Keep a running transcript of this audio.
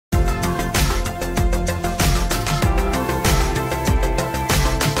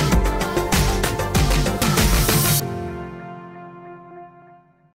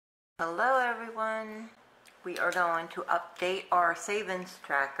Hello everyone. We are going to update our savings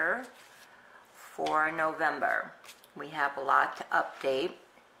tracker for November. We have a lot to update.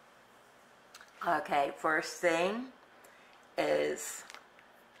 Okay, first thing is,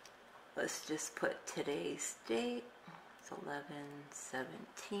 let's just put today's date. It's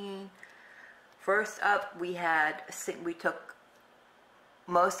 11/17. First up, we took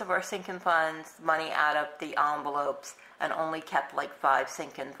most of our sinking funds money out of the envelopes and only kept like 5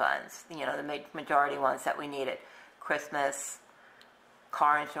 sinking funds, you know, the majority ones that we needed: Christmas,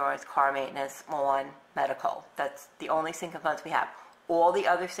 car insurance, car maintenance, lawn, medical. That's the only sinking funds we have. All the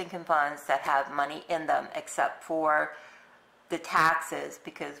other sinking funds that have money in them, except for the taxes,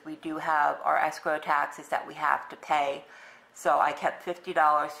 because we do have our escrow taxes that we have to pay. So I kept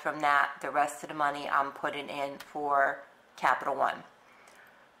 $50 from that. The rest of the money I'm putting in for Capital One.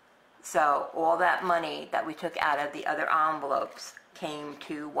 So all that money that we took out of the other envelopes came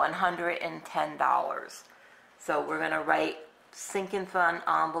to $110. So we're going to write sinking fund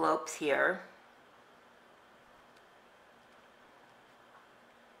envelopes here.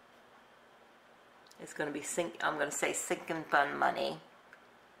 It's going to be I'm going to say sinking fund money,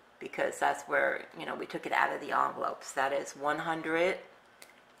 because that's where, you know, we took it out of the envelopes. That is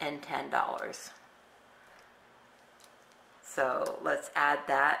 $110. So let's add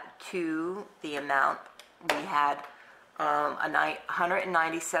that to the amount. We had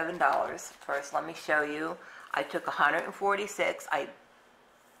 $197. First, let me show you. I took $146. I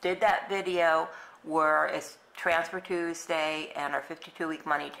did that video where it's Transfer Tuesday and our 52-week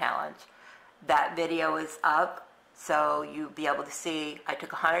money challenge. That video is up, so you'll be able to see. I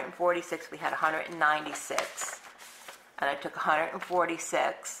took $146. We had $196, and I took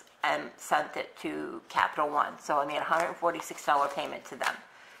 $146 and sent it to Capital One. So I made a $146 payment to them.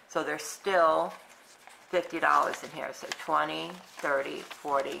 So there's still $50 in here. So 20, 30,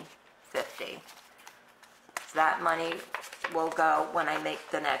 40, 50. So that money will go when I make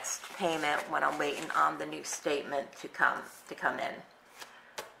the next payment, when I'm waiting on the new statement to come in.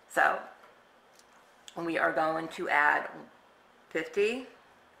 So we are going to add 50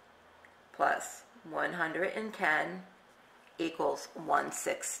 plus 110 equals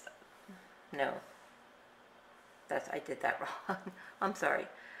 1/6. No, I did that wrong. I'm sorry.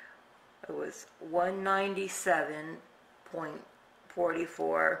 It was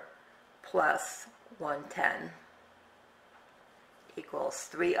 197.44 plus 110 equals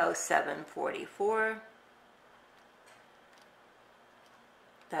 307.44.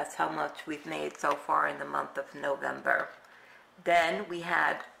 That's how much we've made so far in the month of November. Then we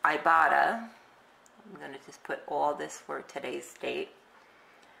had Ibotta. I'm going to just put all this for today's date.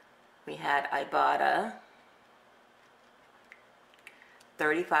 We had Ibotta,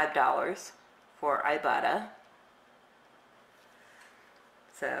 $35 for Ibotta.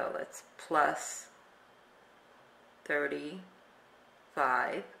 So let's plus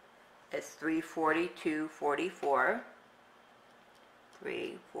 35 is 342.44.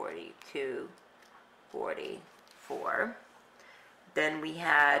 342.44. Then we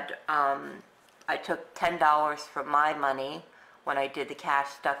had I took $10 from my money when I did the cash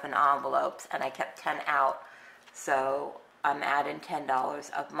stuff in envelopes, and I kept 10 out. So I'm adding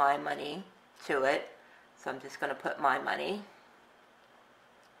 $10 of my money to it. So I'm just going to put my money.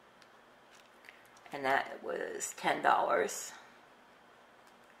 And that was $10.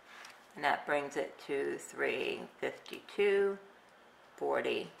 And that brings it to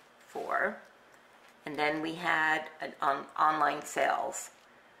 $352.44. And then we had an online sales.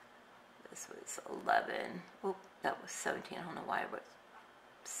 This was 11. Oop, that was 17. I don't know why it was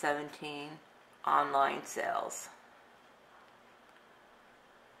 17 online sales.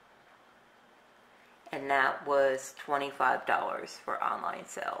 And that was $25 for online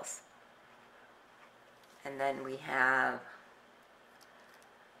sales. And then we have,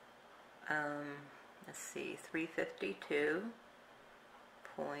 let's see,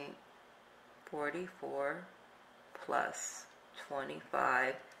 352.44 plus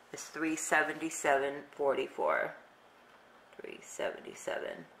 25 is 377.44.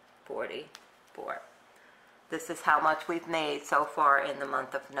 377.44. This is how much we've made so far in the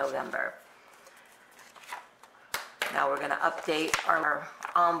month of November. Now we're going to update our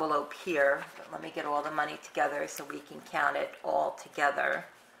envelope here. But let me get all the money together so we can count it all together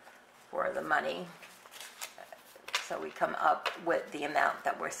for the money. So we come up with the amount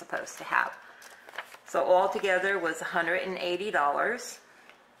that we're supposed to have. So all together was $180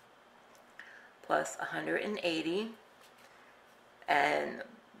 plus 180, and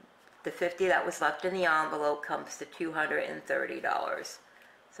the 50 that was left in the envelope comes to $230.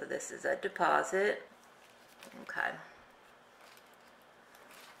 So this is a deposit. Okay.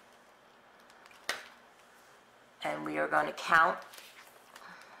 and we are going to count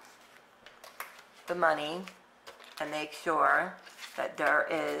the money and make sure that there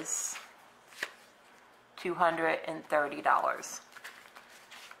is $230.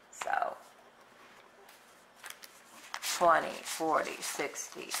 So 20, 40,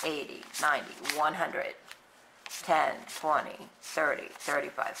 60, 80, 90, 100, 10, 20, 30,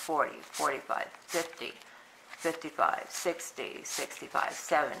 35, 40, 45, 50, 55, 60, 65,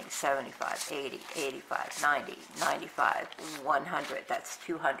 70, 75, 80, 85, 90, 95, 100, that's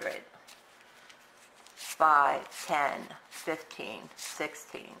 200. 5, 10, 15,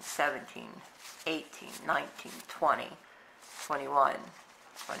 16, 17, 18, 19, 20, 21,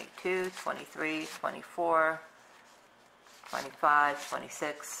 22, 23, 24, 25,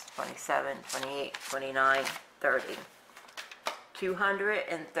 26, 27, 28, 29, 30.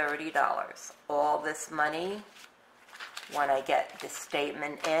 $230. All this money, when I get the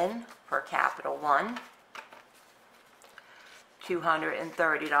statement in for Capital One,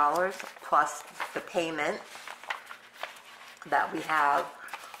 $230 plus the payment that we have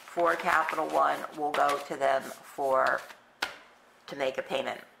for Capital One will go to them to make a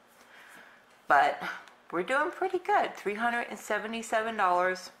payment. But we're doing pretty good.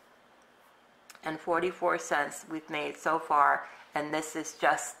 $377.44 we've made so far, and this is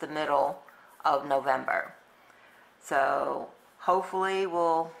just the middle of November. So hopefully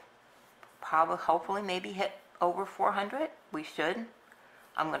we'll hopefully maybe hit over 400. We should.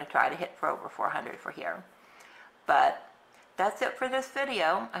 I'm going to try to hit for over 400 for here. But that's it for this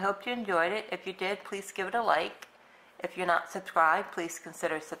video. I hope you enjoyed it. If you did, please give it a like. If you're not subscribed, please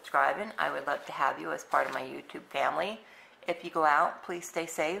consider subscribing. I would love to have you as part of my YouTube family. If you go out, please stay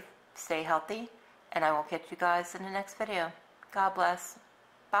safe, stay healthy, and I will catch you guys in the next video. God bless.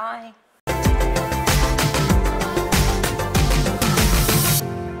 Bye.